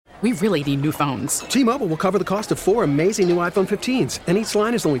We really need new phones. T-Mobile will cover the cost of 4 amazing new iPhone 15s, and each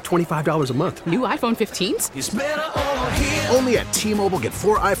line is only $25 a month. New iPhone 15s? It's better over here. Only at T-Mobile, get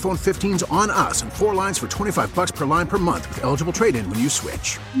 4 iPhone 15s on us and 4 lines for $25 per line per month with eligible trade-in when you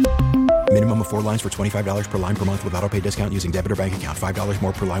switch. Minimum of 4 lines for $25 per line per month with autopay discount using debit or bank account. $5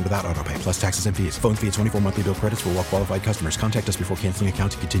 more per line without autopay, plus taxes and fees. Phone fee at 24 monthly bill credits for well-qualified customers. Contact us before canceling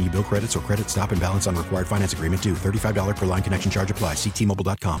account to continue bill credits or credit stop and balance on required finance agreement due. $35 per line connection charge applies. See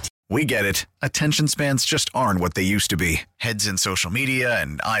T-Mobile.com. We get it. Attention spans just aren't what they used to be. Heads in social media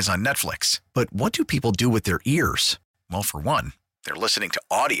and eyes on Netflix. But what do people do with their ears? Well, for one, they're listening to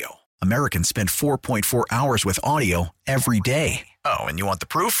audio. Americans spend 4.4 hours with audio every day. Oh, and you want the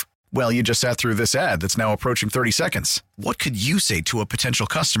proof? Well, you just sat through this ad that's now approaching 30 seconds. What could you say to a potential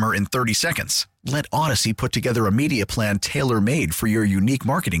customer in 30 seconds? Let Odyssey put together a media plan tailor-made for your unique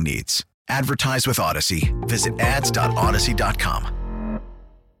marketing needs. Advertise with Odyssey. Visit ads.odyssey.com.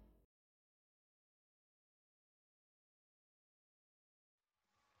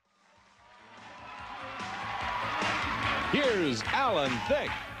 Here's Alan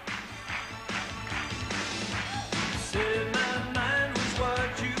Thicke. Said my mind was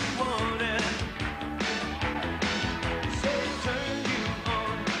what you wanted. So turned you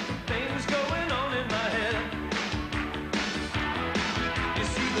on. Things going on in my head. You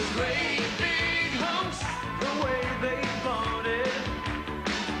see the great big humps, the way they fought it.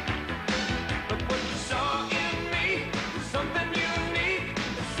 But what you saw in me was something unique,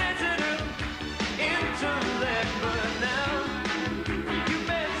 sensitive intellect. But now you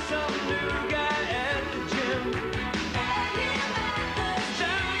met some new guy at the gym.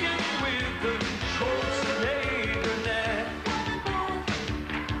 Stallion with the Schwarzenegger neck.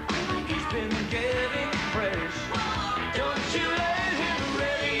 He's been getting fresh. Don't you let him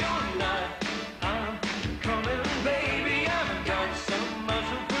ready or not. I'm coming, baby. I've got some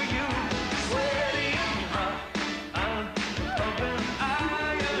muscle for you. Sweaty and hot. I'm pumping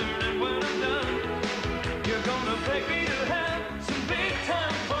iron, and when I'm done, you're gonna beg me to have some big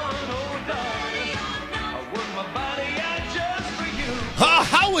time fun, oh darling. I work my body out just for you.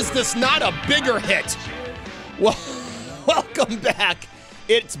 How is this not a bigger hit? Well, welcome back.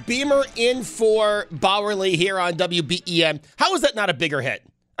 It's Beamer in for Bowerly here on WBEN. How is that not a bigger hit?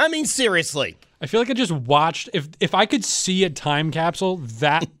 I mean, seriously. I feel like I just watched. If I could see a time capsule,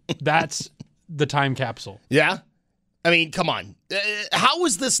 that's the time capsule. Yeah? I mean, come on. How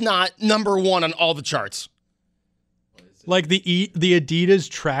is this not number one on all the charts? Like the Adidas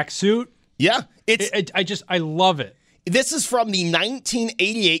tracksuit. Yeah. I love it. This is from the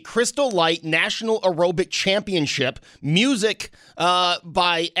 1988 Crystal Light National Aerobic Championship. Music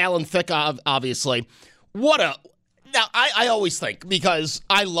by Alan Thicke, obviously. Now, I always think, because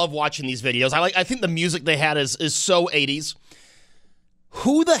I love watching these videos, I think the music they had is so 80s.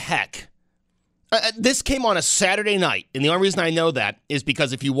 Who the heck? This came on a Saturday night, and the only reason I know that is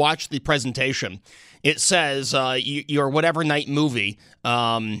because if you watch the presentation, it says your whatever night movie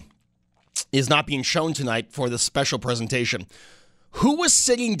is not being shown tonight for this special presentation. Who was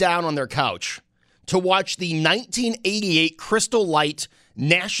sitting down on their couch to watch the 1988 Crystal Light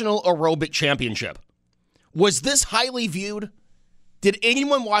National Aerobic Championship? Was this highly viewed? Did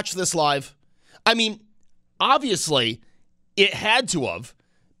anyone watch this live? I mean, obviously, it had to have,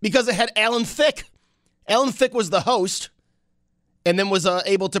 because it had Alan Thicke. Alan Thicke was the host, and then was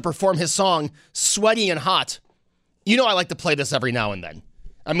able to perform his song, Sweaty and Hot. You know I like to play this every now and then.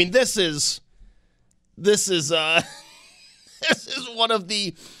 I mean, this is this is one of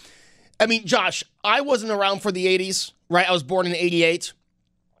the, I mean, Josh, I wasn't around for the 80s, right? I was born in 88.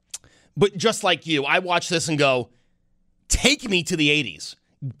 But just like you, I watch this and go, take me to the 80s.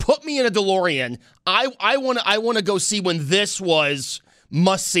 Put me in a DeLorean. I want to go see when this was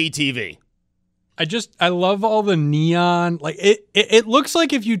must-see TV. I love all the neon. Like it looks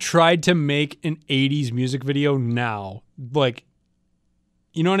like if you tried to make an 80s music video now, like,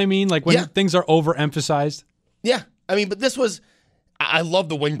 you know what I mean? Like when things are overemphasized. Yeah. I mean, but this was, I love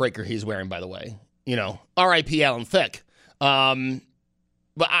the windbreaker he's wearing, by the way. You know, R.I.P. Alan Thicke.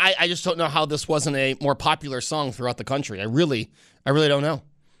 But I just don't know how this wasn't a more popular song throughout the country. I really don't know.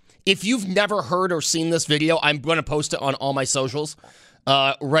 If you've never heard or seen this video, I'm going to post it on all my socials.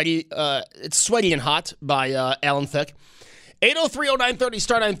 It's Sweaty and Hot by Alan Thicke. 803-0930,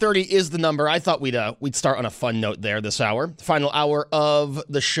 star 930 is the number. I thought we'd start on a fun note there this hour. Final hour of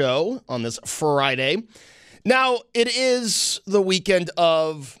the show on this Friday. Now, it is the weekend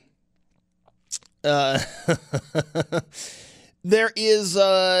of... there is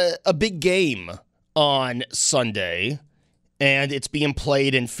a big game on Sunday, and it's being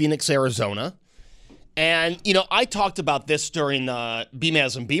played in Phoenix, Arizona. And, I talked about this during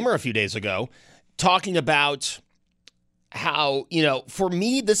BMAS and Beamer a few days ago, talking about how, for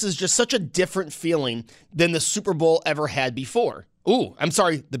me, this is just such a different feeling than the Super Bowl ever had before.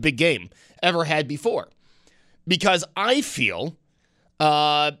 The big game ever had before. Because I feel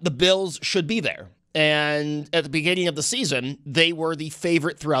the Bills should be there. And at the beginning of the season, they were the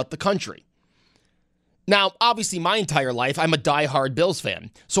favorite throughout the country. Now, obviously, my entire life, I'm a diehard Bills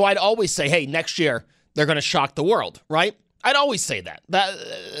fan. So I'd always say, hey, next year, they're going to shock the world, right? I'd always say that.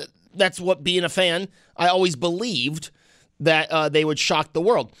 That's what being a fan, I always believed that they would shock the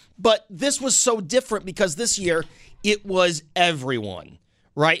world. But this was so different because this year, it was everyone,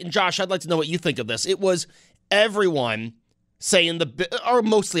 right? And Josh, I'd like to know what you think of this. It was everyone saying or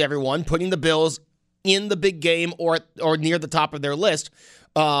mostly everyone, putting the Bills in the big game or near the top of their list.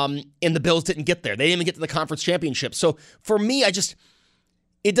 And the Bills didn't get there. They didn't even get to the conference championship. So for me,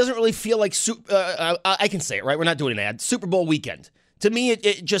 it doesn't really feel like, I can say it, right? We're not doing an ad. Super Bowl weekend. To me,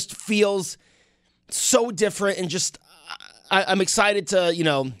 it just feels so different and just, I'm excited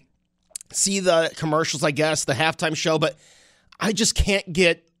to, see the commercials, I guess, the halftime show, but I just can't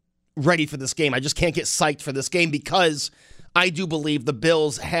get ready for this game. I just can't get psyched for this game because I do believe the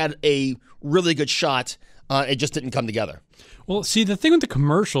Bills had a really good shot. It just didn't come together. Well, see, the thing with the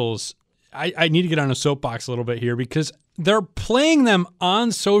commercials, I need to get on a soapbox a little bit here because they're playing them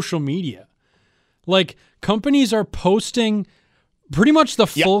on social media. Like, companies are posting pretty much the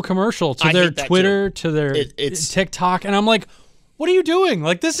full commercial to their Twitter, to their TikTok, and I'm like, what are you doing?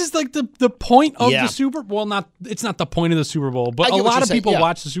 Like, this is like the point of the Super Bowl. It's not the point of the Super Bowl, but a lot of people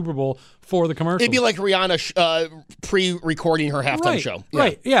watch the Super Bowl for the commercials. It'd be like Rihanna pre-recording her halftime show. Yeah.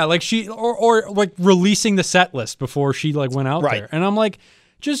 Right, yeah, like she, or like releasing the set list before she like went out there. And I'm like,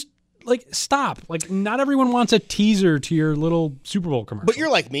 just like, stop. Like, not everyone wants a teaser to your little Super Bowl commercial. But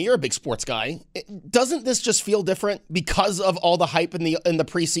you're like me. You're a big sports guy. Doesn't this just feel different because of all the hype in the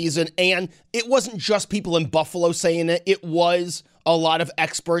preseason? And it wasn't just people in Buffalo saying it. It was a lot of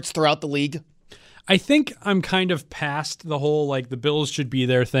experts throughout the league. I think I'm kind of past the whole, like, the Bills should be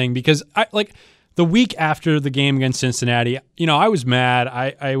there thing because, the week after the game against Cincinnati, I was mad.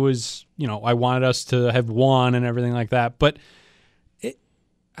 I was, I wanted us to have won and everything like that. But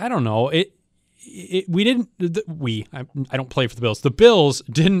I don't know. I don't play for the Bills. The Bills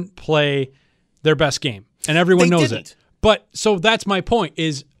didn't play their best game, and everyone knows it. But so that's my point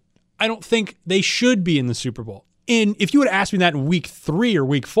is I don't think they should be in the Super Bowl. And if you would ask me that in week 3 or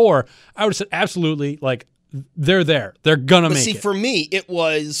week 4, I would have said absolutely, like, they're there. They're going to make it. See, for me, it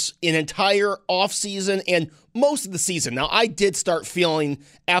was an entire offseason and most of the season. Now, I did start feeling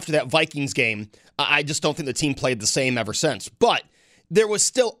after that Vikings game, I just don't think the team played the same ever since. But there was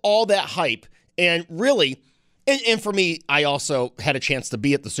still all that hype. And really, and for me, I also had a chance to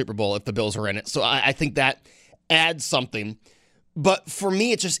be at the Super Bowl if the Bills were in it. So I think that adds something. But for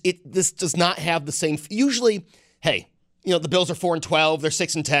me, this does not have the same. Usually, hey, the Bills are 4-12, they're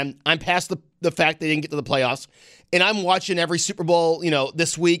 6-10. I'm past the fact they didn't get to the playoffs. And I'm watching every Super Bowl,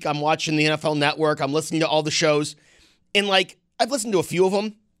 this week. I'm watching the NFL Network. I'm listening to all the shows. And, like, I've listened to a few of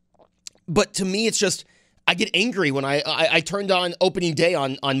them. But to me, it's just, I get angry when I turned on opening day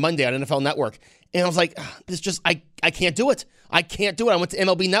on Monday on NFL Network. And I was like, I can't do it. I can't do it. I went to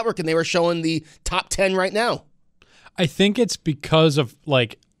MLB Network and they were showing the top 10 right now. I think it's because of,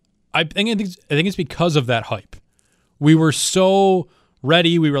 like, I think it's because of that hype. We were so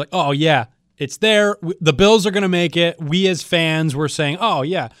ready. We were like, oh, yeah, it's there. The Bills are going to make it. We as fans were saying, oh,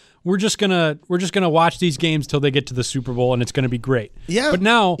 yeah, we're just gonna watch these games till they get to the Super Bowl and it's going to be great. Yeah. But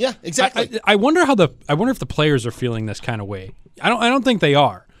now, yeah, exactly. I wonder if the players are feeling this kind of way. I don't think they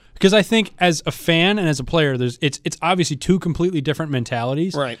are. Because I think as a fan and as a player, it's obviously two completely different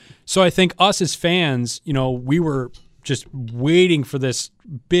mentalities. Right. So I think us as fans, we were just waiting for this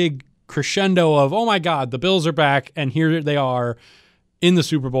big crescendo of, oh my God, the Bills are back, and here they are in the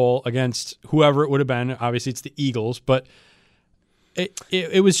Super Bowl against whoever it would have been. Obviously, it's the Eagles, but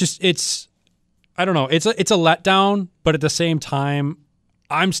it was just, I don't know, it's a letdown, but at the same time,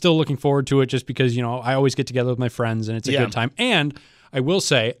 I'm still looking forward to it just because, I always get together with my friends and it's a good time. And I will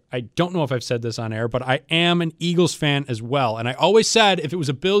say, I don't know if I've said this on air, but I am an Eagles fan as well. And I always said if it was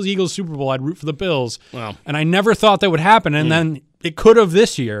a Bills-Eagles Super Bowl, I'd root for the Bills. Wow. And I never thought that would happen. And then it could have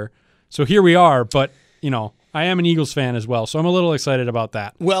this year. So here we are. But, I am an Eagles fan as well. So I'm a little excited about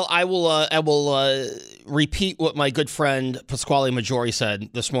that. Well, I will repeat what my good friend Pasquale Maggiore said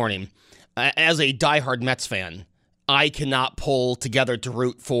this morning. As a diehard Mets fan, I cannot pull together to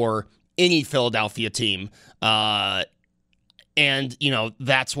root for any Philadelphia team. And,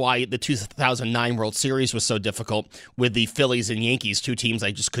 that's why the 2009 World Series was so difficult with the Phillies and Yankees, two teams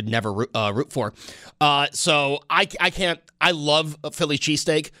I just could never root for. So I can't. I love a Philly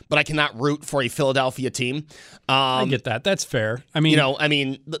cheesesteak, but I cannot root for a Philadelphia team. I get that. That's fair. I mean,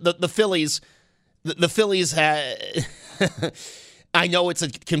 the Phillies. The Phillies had. I know it's a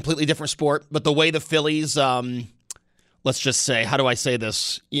completely different sport, but the way the Phillies, let's just say, how do I say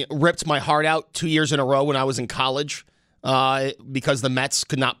this? Ripped my heart out 2 years in a row when I was in college. Because the Mets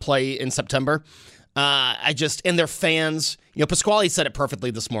could not play in September. And their fans, Pasquale said it perfectly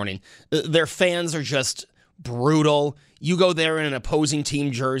this morning. Their fans are just brutal. You go there in an opposing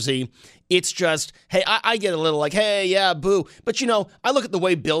team jersey. It's just, hey, I get a little like, hey, yeah, boo. But, I look at the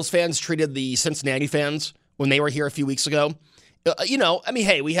way Bills fans treated the Cincinnati fans when they were here a few weeks ago.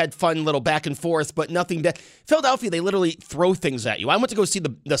 Hey, we had fun little back and forth, but nothing bad. Philadelphia, they literally throw things at you. I went to go see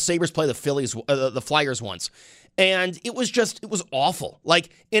the Sabres play the Flyers once. And it was awful. And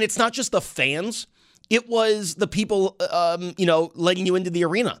it's not just the fans. It was the people, letting you into the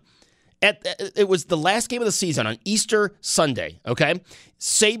arena. It was the last game of the season on Easter Sunday, okay?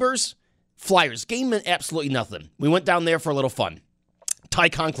 Sabres, Flyers. Game meant absolutely nothing. We went down there for a little fun. Ty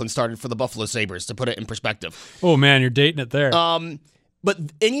Conklin started for the Buffalo Sabres, to put it in perspective. Oh, man, you're dating it there. But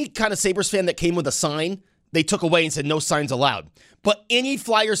any kind of Sabres fan that came with a sign, they took away and said no signs allowed. But any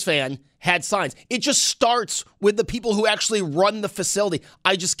Flyers fan had signs. It just starts with the people who actually run the facility.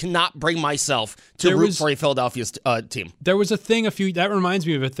 I just cannot bring myself to root for a Philadelphia team. There was a thing that reminds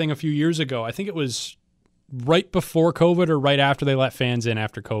me of a thing a few years ago. I think it was right before COVID or right after they let fans in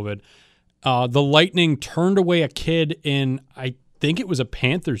after COVID. The Lightning turned away a kid in, I think it was a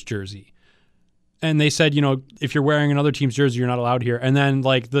Panthers jersey. And they said, if you're wearing another team's jersey, you're not allowed here. And then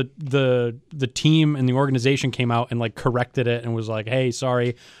the team and the organization came out and corrected it and was like, hey,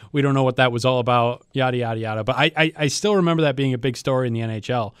 sorry, we don't know what that was all about, yada, yada, yada. But I still remember that being a big story in the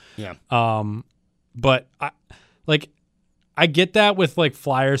NHL. Yeah. But I get that with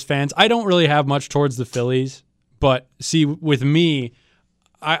Flyers fans. I don't really have much towards the Phillies, but see, with me,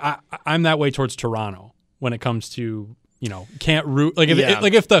 I'm that way towards Toronto when it comes to, can't root.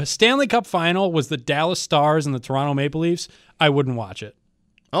 If the Stanley Cup final was the Dallas Stars and the Toronto Maple Leafs, I wouldn't watch it.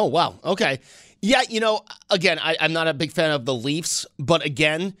 Oh, wow. Okay. Yeah, again, I'm not a big fan of the Leafs, but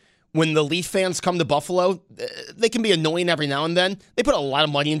again, when the Leaf fans come to Buffalo, they can be annoying every now and then. They put a lot of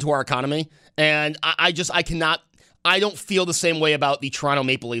money into our economy, and I don't feel the same way about the Toronto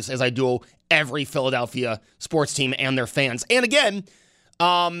Maple Leafs as I do every Philadelphia sports team and their fans. And again,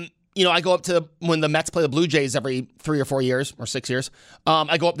 I go up to when the Mets play the Blue Jays every 3 or 4 years or 6 years.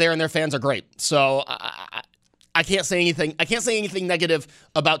 I go up there and their fans are great. So I can't say anything. I can't say anything negative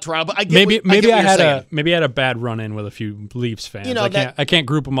about Toronto. But I get maybe I had a bad run in with a few Leafs fans. I can't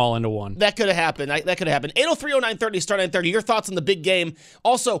group them all into one. That could have happened. 803-0930, start 930. Your thoughts on the big game?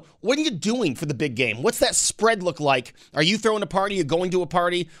 Also, what are you doing for the big game? What's that spread look like? Are you throwing a party? Are you going to a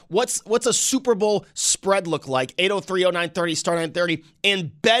party? What's a Super Bowl spread look like? 803-0930, start 930,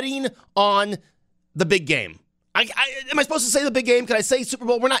 and betting on the big game. Am I supposed to say the big game? Can I say Super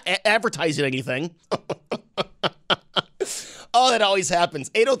Bowl? We're not advertising anything. Oh, that always happens.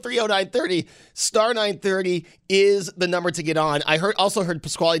 803-0930, star 930 is the number to get on. I also heard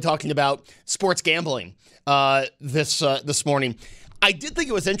Pasquale talking about sports gambling this morning. I did think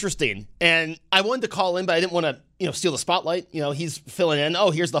it was interesting, and I wanted to call in, but I didn't want to steal the spotlight. He's filling in.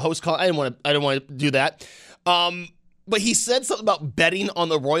 Oh, here's the host call. I didn't want to do that. But he said something about betting on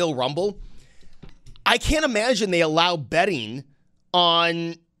the Royal Rumble. I can't imagine they allow betting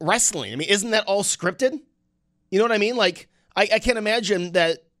on wrestling. I mean, isn't that all scripted? You know what I mean? I can't imagine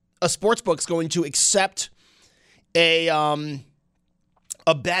that a sports book's going to accept a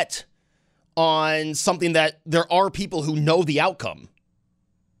bet on something that there are people who know the outcome.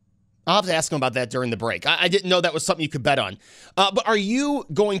 I'll have to ask him about that during the break. I didn't know that was something you could bet on. But are you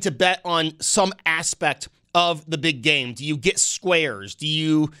going to bet on some aspect of the big game? Do you get squares? Do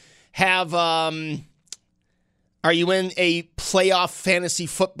you have... Are you in a playoff fantasy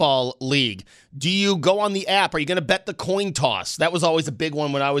football league? Do you go on the app? Are you going to bet the coin toss? That was always a big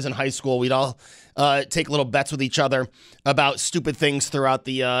one when I was in high school. We'd all take little bets with each other about stupid things throughout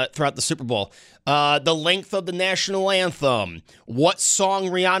the Super Bowl. The length of the national anthem. What song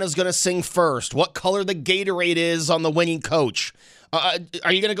Rihanna's going to sing first. What color the Gatorade is on the winning coach. Are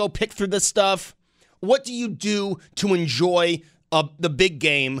you going to go pick through this stuff? What do you do to enjoy the big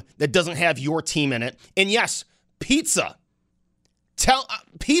game that doesn't have your team in it? And yes, pizza.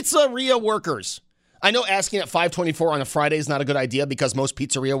 Pizzeria workers. I know asking at 5:24 on a Friday is not a good idea because most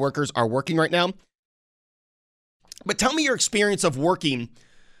pizzeria workers are working right now. But tell me your experience of working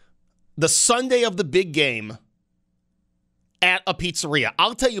the Sunday of the big game at a pizzeria.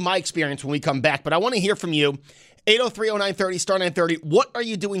 I'll tell you my experience when we come back, but I want to hear from you. 803-0930, star 930. What are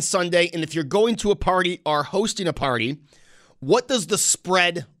you doing Sunday? And if you're going to a party or hosting a party, what does the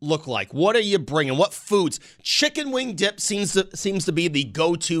spread look like? What are you bringing? What foods? Chicken wing dip seems to be the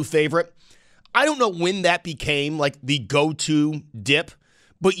go-to favorite. I don't know when that became like the go-to dip,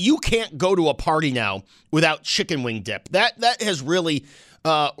 but you can't go to a party now without chicken wing dip. That has really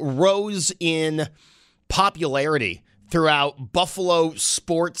rose in popularity throughout Buffalo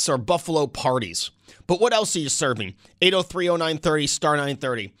sports or Buffalo parties. But what else are you serving? 803-0930, star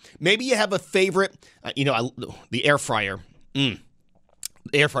 930. Maybe you have a favorite, the air fryer. The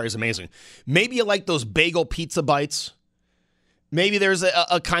air fryer is amazing. Maybe you like those bagel pizza bites. Maybe there's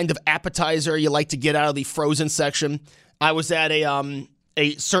a kind of appetizer you like to get out of the frozen section. I was at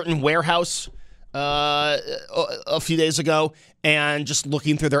a certain warehouse a few days ago and just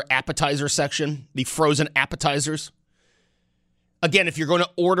looking through their appetizer section, the frozen appetizers. Again, if you're going to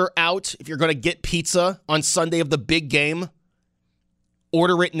order out, if you're going to get pizza on Sunday of the big game,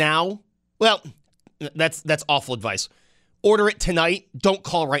 order it now. Well, that's awful advice. Order it tonight. Don't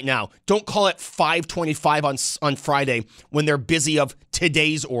call right now. Don't call at 5:25 on Friday when they're busy of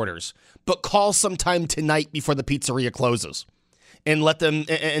today's orders. But call sometime tonight before the pizzeria closes, and let them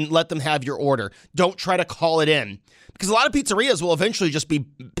have your order. Don't try to call it in, because a lot of pizzerias will eventually just be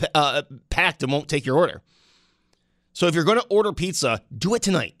packed and won't take your order. So if you're going to order pizza, do it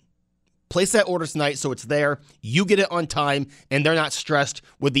tonight. Place that order tonight so it's there. You get it on time, and they're not stressed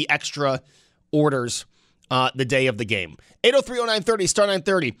with the extra orders the day of the game. 803-0930, star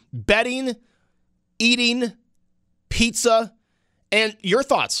 930. Betting, eating, pizza, and your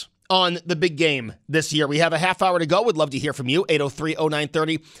thoughts on the big game this year. We have a half hour to go. Would love to hear from you.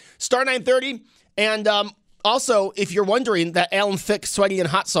 803-0930, star 930. And also, if you're wondering, that Alan Thicke Sweaty and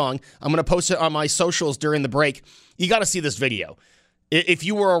Hot song, I'm going to post it on my socials during the break. You got to see this video. If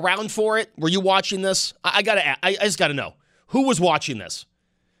you were around for it, were you watching this? I just got to know. Who was watching this?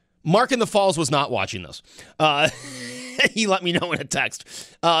 Mark in the Falls was not watching this. He let me know in a text.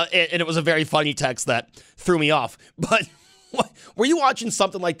 And it was a very funny text that threw me off. But were you watching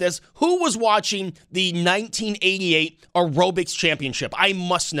something like this? Who was watching the 1988 Aerobics Championship? I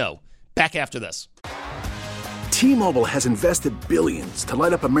must know. Back after this. T-Mobile has invested billions to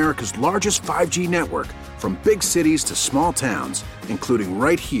light up America's largest 5G network, from big cities to small towns, including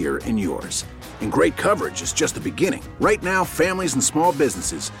right here in yours. And great coverage is just the beginning. Right now, families and small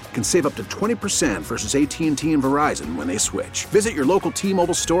businesses can save up to 20% versus AT&T and Verizon when they switch. Visit your local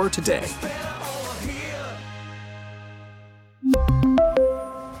T-Mobile store today.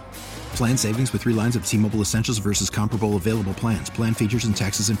 Plan savings with 3 lines of T-Mobile Essentials versus comparable available plans. Plan features and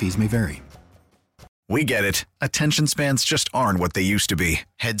taxes and fees may vary. We get it. Attention spans just aren't what they used to be.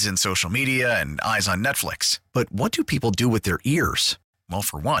 Heads in social media and eyes on Netflix. But what do people do with their ears? Well,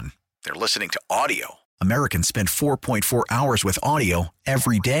 for one, they're listening to audio. Americans spend 4.4 hours with audio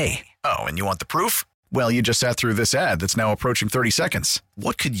every day. Oh, and you want the proof? Well, you just sat through this ad that's now approaching 30 seconds.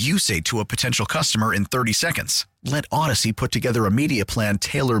 What could you say to a potential customer in 30 seconds? Let Odyssey put together a media plan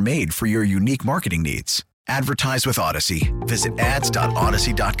tailor-made for your unique marketing needs. Advertise with Odyssey. Visit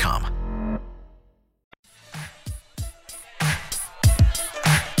ads.odyssey.com.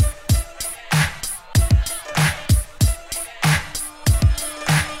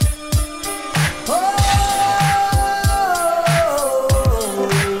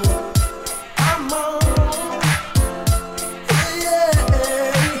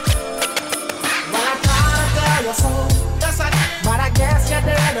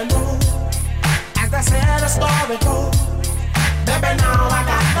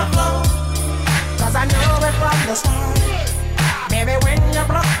 Baby, when you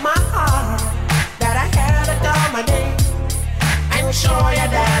broke my heart, that I had to come again and show you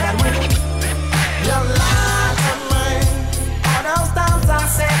that I win. You lied to me. All those times I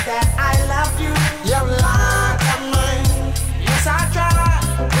said that I love you, you lied to me. Yes, I tried.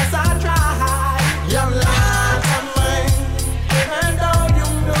 Yes, I tried. You lied to me. Even though you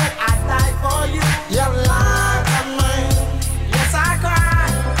knew I'd die for you, you lied to me. Yes, I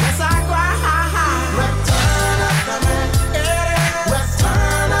cried. Yes, I cried.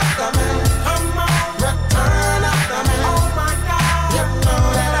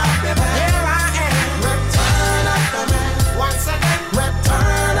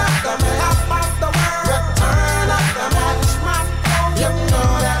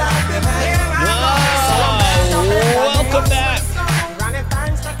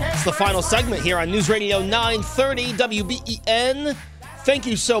 It's the final segment here on News Radio 930 WBEN. Thank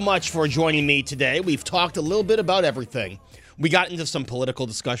you so much for joining me today. We've talked a little bit about everything. We got into some political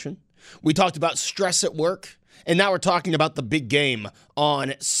discussion. We talked about stress at work. And now we're talking about the big game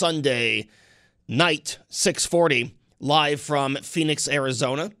on Sunday night, 6:40, live from Phoenix,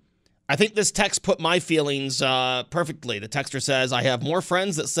 Arizona. I think this text put my feelings perfectly. The texter says, I have more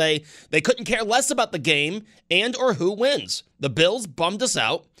friends that say they couldn't care less about the game and or who wins. The Bills bummed us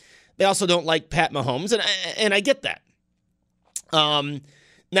out. They also don't like Pat Mahomes, and I get that.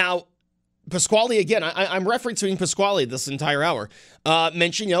 Now, Pasquale, again, I'm referencing Pasquale this entire hour.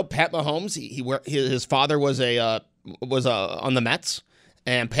 Mentioned, Pat Mahomes. His father was on the Mets,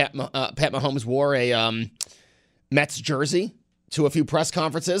 and Pat Mahomes wore a Mets jersey to a few press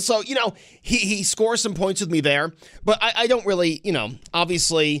conferences. So he scores some points with me there, but I don't really,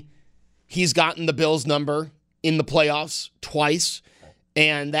 obviously he's gotten the Bills number in the playoffs twice,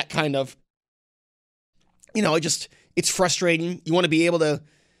 and that kind of, it's frustrating. You want to be able to.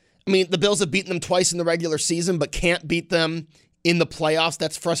 The Bills have beaten them twice in the regular season, but can't beat them in the playoffs.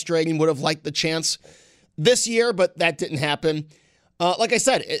 That's frustrating. Would have liked the chance this year, but that didn't happen. Like I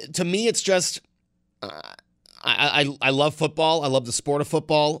said, to me, it's just I love football. I love the sport of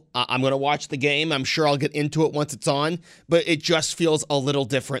football. I'm going to watch the game. I'm sure I'll get into it once it's on, but it just feels a little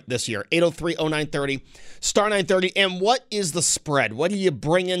different this year. 803-0930, star 930. And what is the spread? What are you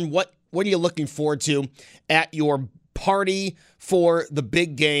bringing? What are you looking forward to at your party for the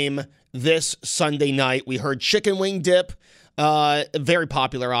big game this Sunday night? We heard chicken wing dip, very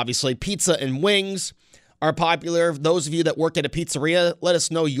popular, obviously. Pizza and wings are popular. Those of you that work at a pizzeria, let us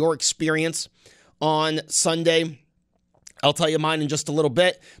know your experience on Sunday. I'll tell you mine in just a little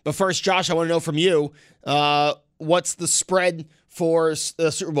bit. But first, Josh, I want to know from you, what's the spread for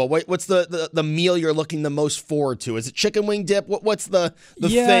the Super Bowl? What's the meal you're looking the most forward to? Is it chicken wing dip? What's the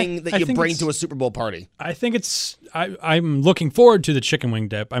thing that you bring to a Super Bowl party? I think I'm looking forward to the chicken wing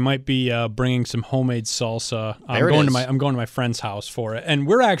dip. I might be bringing some homemade salsa. I'm going to my friend's house for it, and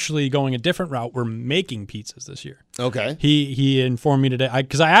we're actually going a different route. We're making pizzas this year. Okay. He informed me today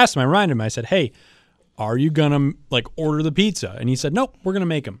because I asked him. I reminded him. I said, "Hey, are you gonna order the pizza?" And he said, "Nope, we're gonna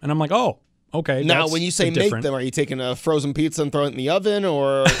make them." And I'm like, "Oh, okay." Now, when you say make them, are you taking a frozen pizza and throwing it in the oven,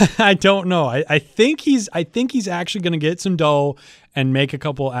 or? I don't know. I think he's actually gonna get some dough and make a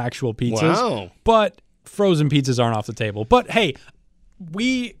couple actual pizzas. Wow. But frozen pizzas aren't off the table. But hey,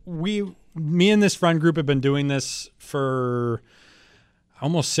 me and this friend group have been doing this for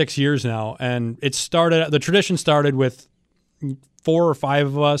almost 6 years now, and the tradition started with 4 or 5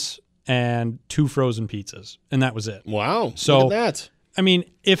 of us and 2 frozen pizzas, and that was it. Wow. So look at that.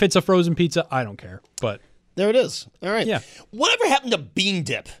 If it's a frozen pizza, I don't care. But there it is. All right. Yeah. Whatever happened to bean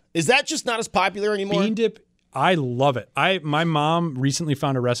dip? Is that just not as popular anymore? Bean dip, I love it. My mom recently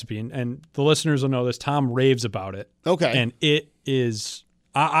found a recipe, and the listeners will know this. Tom raves about it. Okay. And it is,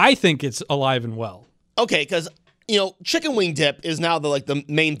 I think it's alive and well. Okay, because, chicken wing dip is now the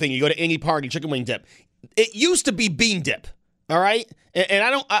main thing. You go to any party, chicken wing dip. It used to be bean dip, all right? And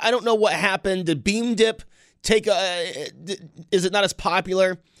I don't know what happened. Did bean dip is it not as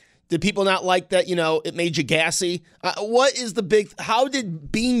popular? Did people not like that, it made you gassy? What is how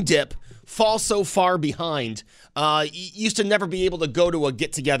did bean dip fall so far behind? You used to never be able to go to a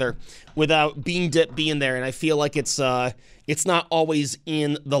get-together without bean dip being there, and I feel like it's not always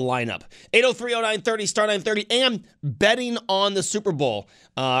in the lineup. 803-0930, star 930, and betting on the Super Bowl.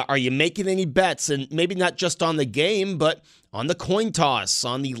 Are you making any bets? And maybe not just on the game, but on the coin toss,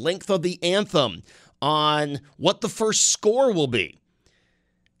 on the length of the anthem, on what the first score will be.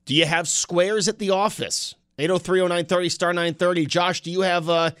 Do you have squares at the office? 803-0930, star 930. Josh, do you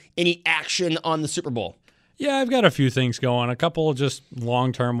have any action on the Super Bowl? Yeah, I've got a few things going. A couple just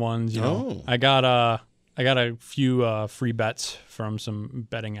long-term ones. I got a few free bets from some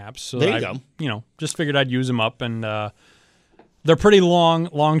betting apps. So there you go. Just figured I'd use them up, and they're pretty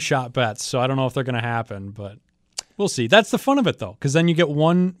long shot bets. So I don't know if they're going to happen, but we'll see. That's the fun of it, though, because then you get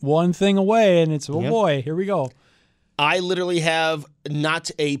one thing away, and it's boy, here we go. I literally have not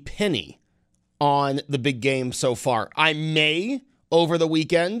a penny on the big game so far. I may over the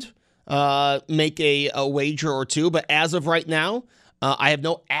weekend make a wager or two, but as of right now, I have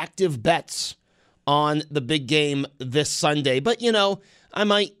no active bets on the big game this Sunday. But, I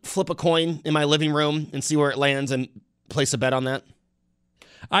might flip a coin in my living room and see where it lands and place a bet on that.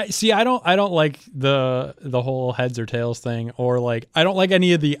 I don't like the whole heads or tails thing, or I don't like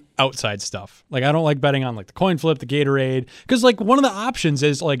any of the outside stuff. I don't like betting on the coin flip, the Gatorade, because one of the options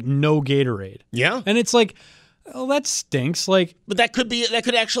is no Gatorade. Yeah. And it's oh, that stinks. But that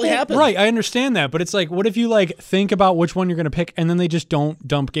could actually happen. Right, I understand that, but it's what if you think about which one you're going to pick, and then they just don't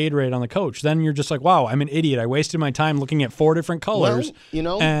dump Gatorade on the coach? Then you're just wow, I'm an idiot. I wasted my time looking at 4 different colors.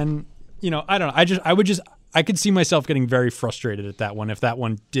 Well, and I don't know. I could see myself getting very frustrated at that one if that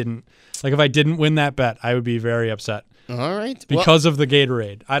one didn't, like if I didn't win that bet, I would be very upset. All right. Because of the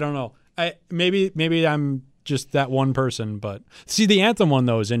Gatorade. I don't know. Maybe I'm just that one person, but see, the anthem one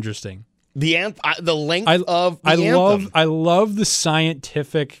though is interesting. The length of the anthem. I love the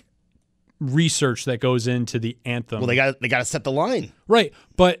scientific research that goes into the anthem. Well, they got to set the line. Right,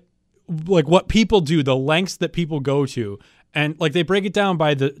 but like what people do, the lengths that people go to, and like they break it down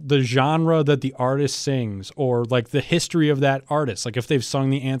by the genre that the artist sings, or like the history of that artist, like if they've sung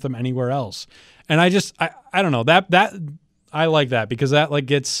the anthem anywhere else. And I don't know, that I like that because that like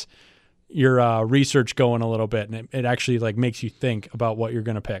gets your research going a little bit, and it actually like makes you think about what you're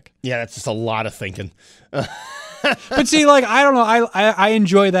gonna pick. Yeah, that's just a lot of thinking. But see, like I don't know, I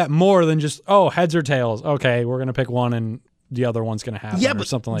enjoy that more than just heads or tails. Okay, we're gonna pick one and the other one's gonna happen. Yeah, or but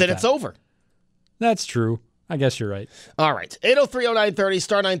something like that. Then it's over. That's true. I guess you're right. All right, 8030930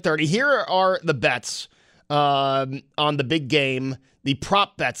 star 930. Here are the bets on the big game. The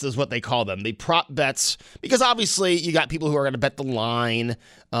prop bets is what they call them. The prop bets, because obviously you got people who are going to bet the line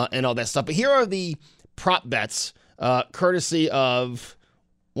and all that stuff. But here are the prop bets, courtesy of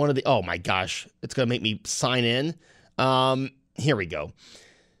one of the. Oh my gosh, it's going to make me sign in. Here we go.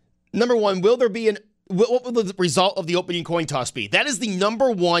 Number one, what will the result of the opening coin toss be? That is the number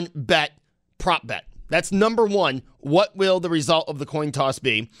one bet, prop bet. That's number one. What will the result of the coin toss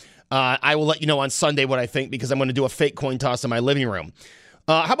be? I will let you know on Sunday what I think because I'm going to do a fake coin toss in my living room.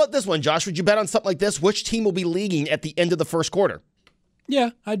 How about this one, Josh? Would you bet on something like this? Which team will be leading at the end of the first quarter?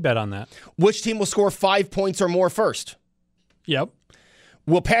 Yeah, I'd bet on that. Which team will score 5 points or more first? Yep.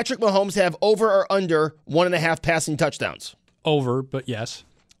 Will Patrick Mahomes have over or under 1.5 passing touchdowns? Over, but yes.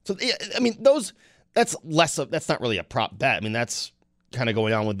 So, I mean, that's not really a prop bet. I mean, that's kind of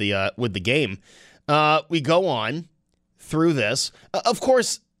going on with the game. We go on through this. Of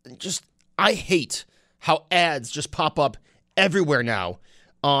course, I hate how ads just pop up everywhere now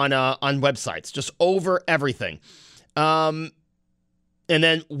on websites, just over everything. And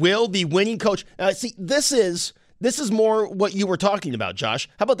then will the winning coach see this is more what you were talking about, Josh.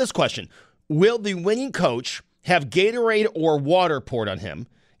 How about this question? Will the winning coach have Gatorade or water poured on him?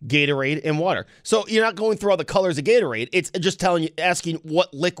 Gatorade and water. So you're not going through all the colors of Gatorade. It's just asking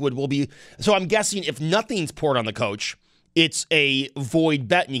what liquid will be. So I'm guessing if nothing's poured on the coach, it's a void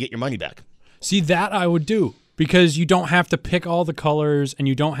bet and you get your money back. See, that I would do because you don't have to pick all the colors and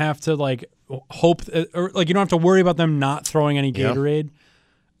you don't have to like hope or like you don't have to worry about them not throwing any Gatorade.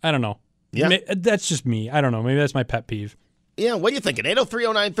 Yeah. I don't know. Yeah. That's just me. I don't know. Maybe that's my pet peeve. Yeah, what are you thinking?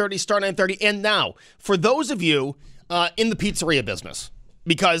 8030930 star 930. And now, for those of you in the pizzeria business,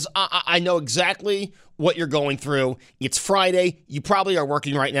 because I know exactly what you're going through. It's Friday. You probably are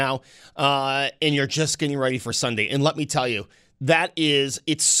working right now, and you're just getting ready for Sunday. And let me tell you,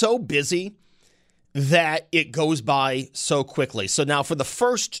 it's so busy that it goes by so quickly. So now for the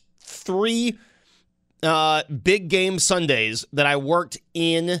first 3 big game Sundays that I worked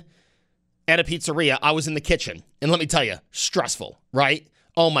at a pizzeria, I was in the kitchen. And let me tell you, stressful, right?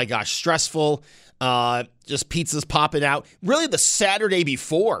 Oh my gosh, stressful. Just pizzas popping out. Really, the Saturday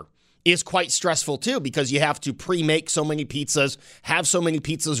before is quite stressful too because you have to pre-make so many pizzas, have so many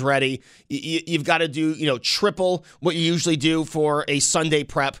pizzas ready. You've got to do, triple what you usually do for a Sunday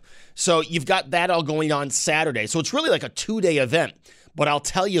prep. So you've got that all going on Saturday. So it's really like a 2-day event. But I'll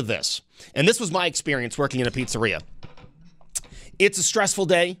tell you this, and this was my experience working in a pizzeria. It's a stressful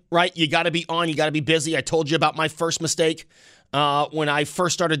day, right? You got to be on. You got to be busy. I told you about my first mistake. When I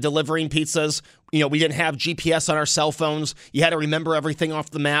first started delivering pizzas, we didn't have GPS on our cell phones. You had to remember everything off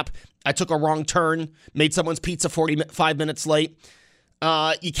the map. I took a wrong turn, made someone's pizza 45 minutes late.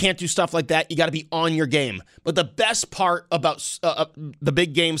 You can't do stuff like that. You got to be on your game. But the best part about the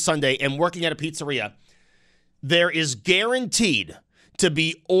big game Sunday and working at a pizzeria, there is guaranteed to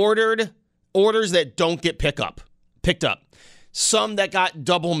be orders that don't get picked up. Some that got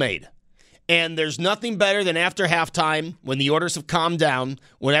double made. And there's nothing better than after halftime, when the orders have calmed down,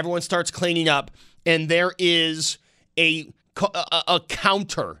 when everyone starts cleaning up, and there is a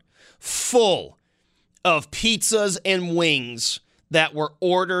counter full of pizzas and wings that were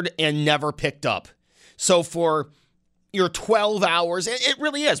ordered and never picked up. So for your 12 hours, it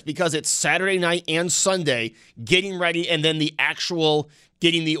really is, because it's Saturday night and Sunday, getting ready, and then the actual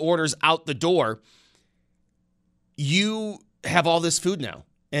getting the orders out the door, you have all this food now.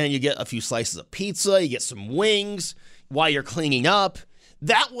 And you get a few slices of pizza, you get some wings while you're cleaning up.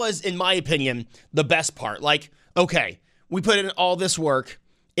 That was, in my opinion, the best part. Like, okay, we put in all this work,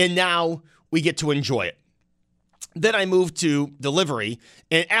 and now we get to enjoy it. Then I moved to delivery,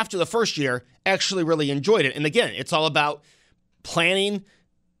 and after the first year, actually really enjoyed it. And again, it's all about planning,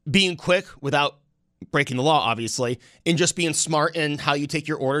 being quick without breaking the law, obviously, and just being smart in how you take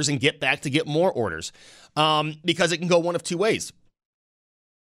your orders and get back to get more orders. Because it can go one of two ways.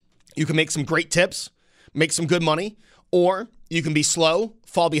 You can make some great tips, make some good money, or you can be slow,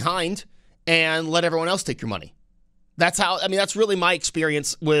 fall behind, and let everyone else take your money. That's really my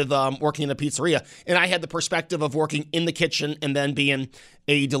experience with working in a pizzeria. And I had the perspective of working in the kitchen and then being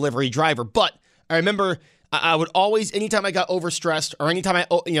a delivery driver. But I remember I would always, anytime I got overstressed or anytime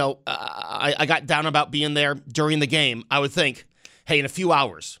I got down about being there during the game, I would think, hey, in a few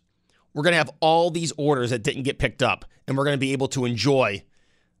hours, we're going to have all these orders that didn't get picked up, and we're going to be able to enjoy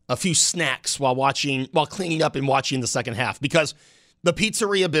a few snacks while cleaning up and watching the second half. Because the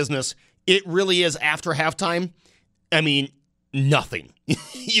pizzeria business, it really is after halftime. I mean, nothing.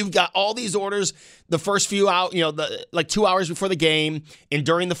 You've got all these orders the first few out, 2 hours before the game and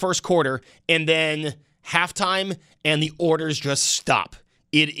during the first quarter, and then halftime, and the orders just stop.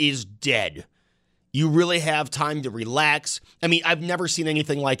 It is dead. You really have time to relax. I mean, I've never seen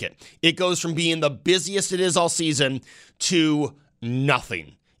anything like it. It goes from being the busiest it is all season to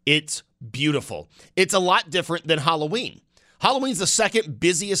nothing. It's beautiful. It's a lot different than Halloween. Halloween's the second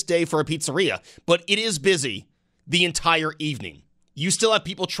busiest day for a pizzeria, but it is busy the entire evening. You still have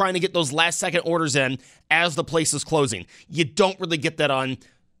people trying to get those last-second orders in as the place is closing. You don't really get that on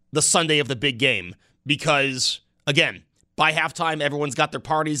the Sunday of the big game because, again, by halftime, everyone's got their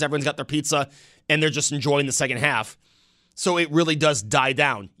parties, everyone's got their pizza, and they're just enjoying the second half. So it really does die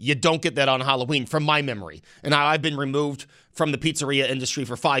down. You don't get that on Halloween, from my memory. And I've been removed from the pizzeria industry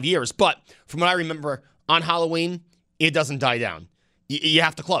for 5 years. But from what I remember, on Halloween, it doesn't die down. You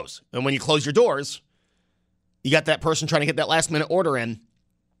have to close. And when you close your doors, you got that person trying to get that last-minute order in.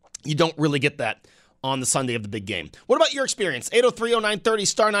 You don't really get that on the Sunday of the big game. What about your experience? 803-0930,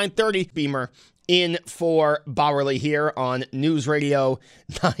 star 930. Beamer in for Bowerly here on News Radio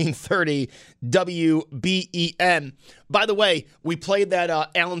 930 WBEN. By the way, we played that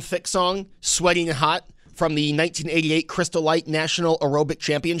Alan Thicke song, Sweating and Hot, from the 1988 Crystal Light National Aerobic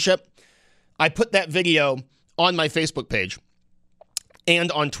Championship. I put that video on my Facebook page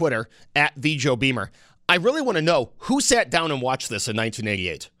and on Twitter at @TheJoeBeamer. I really want to know who sat down and watched this in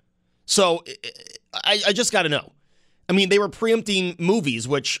 1988. So I just got to know. I mean, they were preempting movies,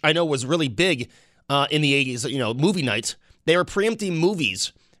 which I know was really big in the 80s, movie nights. They were preempting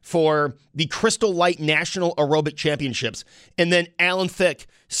movies for the Crystal Light National Aerobic Championships. And then Alan Thicke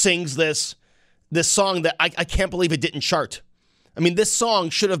sings this song that I can't believe it didn't chart. I mean, this song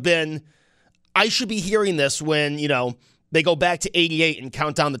should have been, I should be hearing this when, they go back to 88 and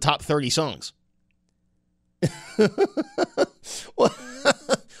count down the top 30 songs.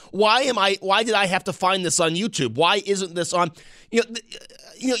 Why did I have to find this on YouTube? Why isn't this on, you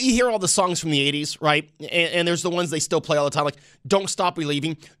hear all the songs from the 80s, right? And there's the ones they still play all the time, like Don't Stop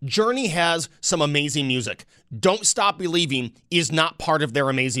Believing. Journey has some amazing music. Don't Stop Believing is not part of their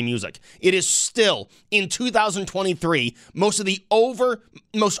amazing music. It is still, in 2023, most of the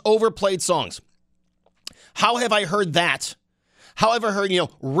most overplayed songs. How have I heard that? How have I heard,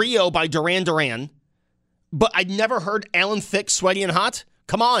 Rio by Duran Duran? But I'd never heard Alan Thicke, Sweaty and Hot.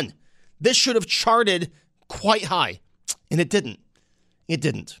 Come on. This should have charted quite high. And it didn't. It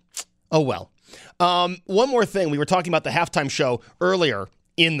didn't. Oh, well. One more thing. We were talking about the halftime show earlier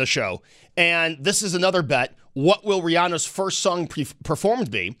in the show. And this is another bet. What will Rihanna's first song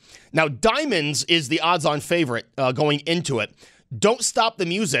performed be? Now, Diamonds is the odds-on favorite going into it. Don't Stop the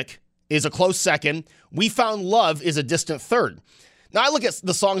Music is a close second. We Found Love is a distant third. Now, I look at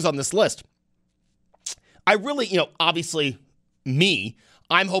the songs on this list. I really, obviously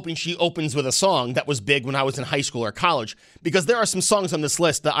I'm hoping she opens with a song that was big when I was in high school or college, because there are some songs on this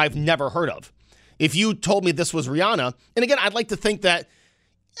list that I've never heard of. If you told me this was Rihanna, and again, I'd like to think that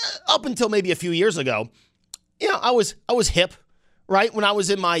up until maybe a few years ago, I was hip, right? When I was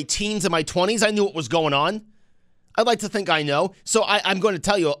in my teens and my 20s, I knew what was going on. I'd like to think I know. So I'm going to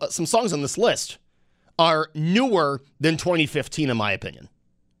tell you some songs on this list are newer than 2015, in my opinion.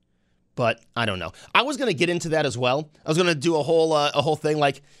 But I don't know. I was going to get into that as well. I was going to do a whole thing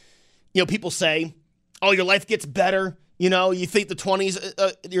like, people say, oh, your life gets better. You think your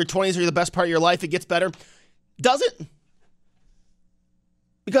 20s are the best part of your life. It gets better. Does it?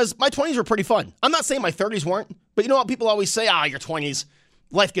 Because my 20s were pretty fun. I'm not saying my 30s weren't, but you know what people always say? Your 20s,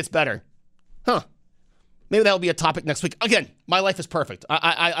 life gets better. Huh. Maybe that'll be a topic next week. Again, my life is perfect.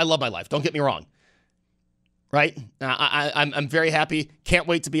 I love my life. Don't get me wrong. Right? I'm very happy. Can't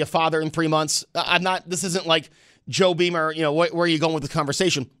wait to be a father in 3 months. This isn't like Joe Beamer, where are you going with the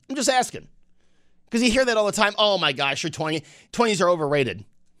conversation? I'm just asking. Because you hear that all the time. Oh my gosh, you're 20. 20s are overrated.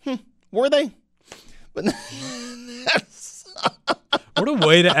 Were they? But what a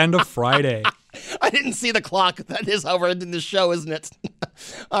way to end a Friday. I didn't see the clock. That is how we're ending the show, isn't it?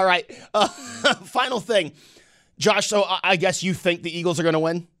 All right. Final thing. Josh, so I guess you think the Eagles are going to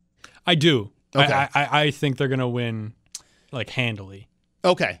win? I do. Okay. I think they're going to win, like, handily.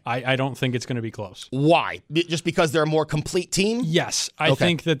 Okay. I don't think it's going to be close. Why? Just because they're a more complete team? Yes. I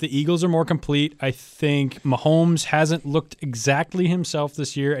think that the Eagles are more complete. I think Mahomes hasn't looked exactly himself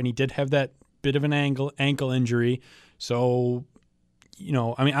this year, and he did have that bit of an ankle injury. So,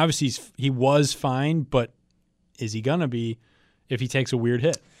 I mean, obviously he was fine, but is he going to be if he takes a weird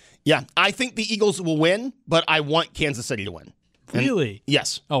hit? Yeah. I think the Eagles will win, but I want Kansas City to win. Really?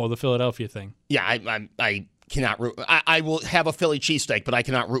 Yes. Oh, the Philadelphia thing. Yeah, I cannot root. I will have a Philly cheesesteak, but I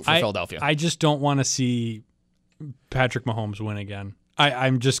cannot root for Philadelphia. I just don't want to see Patrick Mahomes win again.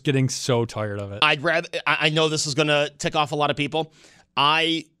 I'm just getting so tired of it. I know this is going to tick off a lot of people.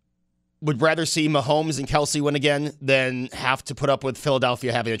 I would rather see Mahomes and Kelsey win again than have to put up with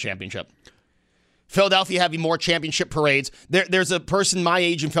Philadelphia having a championship. Philadelphia having more championship parades. There's a person my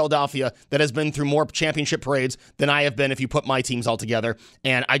age in Philadelphia that has been through more championship parades than I have been if you put my teams all together,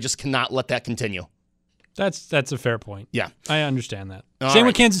 and I just cannot let that continue. That's a fair point. Yeah. I understand that. All Same right.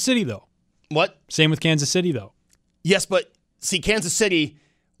 with Kansas City, though. What? Same with Kansas City, though. Yes, but see, Kansas City,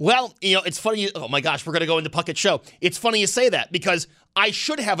 well, it's funny. Oh, my gosh, we're going to go into Puckett's show. It's funny you say that because I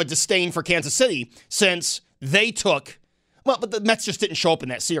should have a disdain for Kansas City since they took, but the Mets just didn't show up in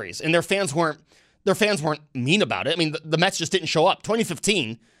that series, and their fans weren't mean about it. I mean, the Mets just didn't show up.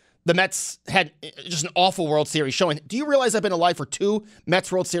 2015, the Mets had just an awful World Series showing. Do you realize I've been alive for 2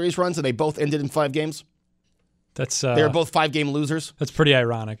 Mets World Series runs, and they both ended in 5 games? They were both 5-game losers. That's pretty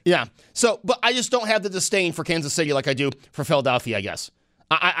ironic. Yeah. So, but I just don't have the disdain for Kansas City like I do for Philadelphia, I guess.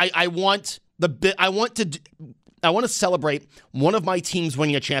 I want to celebrate one of my teams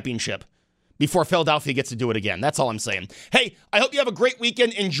winning a championship before Philadelphia gets to do it again. That's all I'm saying. Hey, I hope you have a great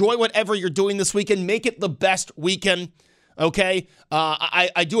weekend. Enjoy whatever you're doing this weekend. Make it the best weekend. Okay?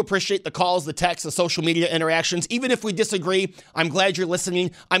 I do appreciate the calls, the texts, the social media interactions. Even if we disagree, I'm glad you're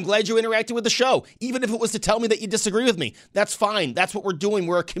listening. I'm glad you interacted with the show. Even if it was to tell me that you disagree with me, that's fine. That's what we're doing.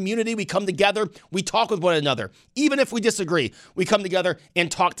 We're a community. We come together. We talk with one another. Even if we disagree, we come together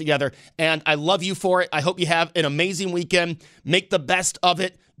and talk together. And I love you for it. I hope you have an amazing weekend. Make the best of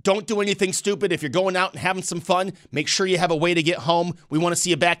it. Don't do anything stupid. If you're going out and having some fun, make sure you have a way to get home. We want to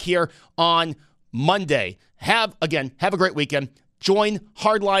see you back here on Monday. Have a great weekend. Join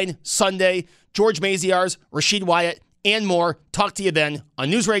Hardline Sunday. George Maziarz, Rashid Wyatt, and more. Talk to you then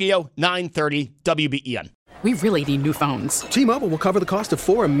on News Radio 930 WBEN. We really need new phones. T-Mobile will cover the cost of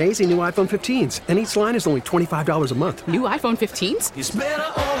 4 amazing new iPhone 15s, and each line is only $25 a month. New iPhone 15s? It's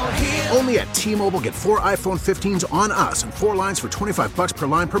better over here. Only at T-Mobile, get 4 iPhone 15s on us and 4 lines for $25 per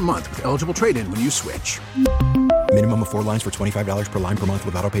line per month with eligible trade-in when you switch. Minimum of 4 lines for $25 per line per month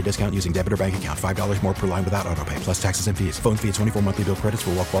with autopay discount using debit or bank account. $5 more per line without autopay, plus taxes and fees. Phone fee at 24 monthly bill credits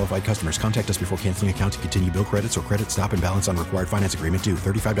for well-qualified customers. Contact us before canceling account to continue bill credits or credit stop and balance on required finance agreement due.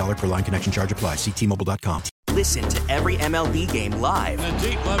 $35 per line connection charge applies. See T-Mobile.com. Listen to every MLB game live. In the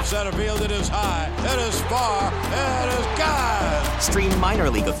deep left center field, it is high, it is far, it is gone. Stream minor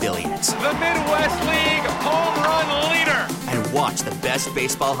league affiliates. The Midwest League home run leader. And watch the best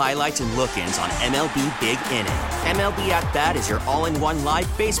baseball highlights and look-ins on MLB Big Inning. MLB At Bat is your all-in-one live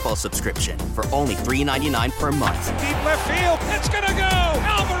baseball subscription for only $3.99 per month. Deep left field, it's gonna go.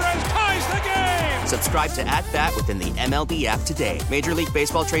 Alvarez ties the game. Subscribe to At Bat within the MLB app today. Major League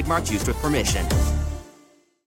Baseball trademarks used with permission.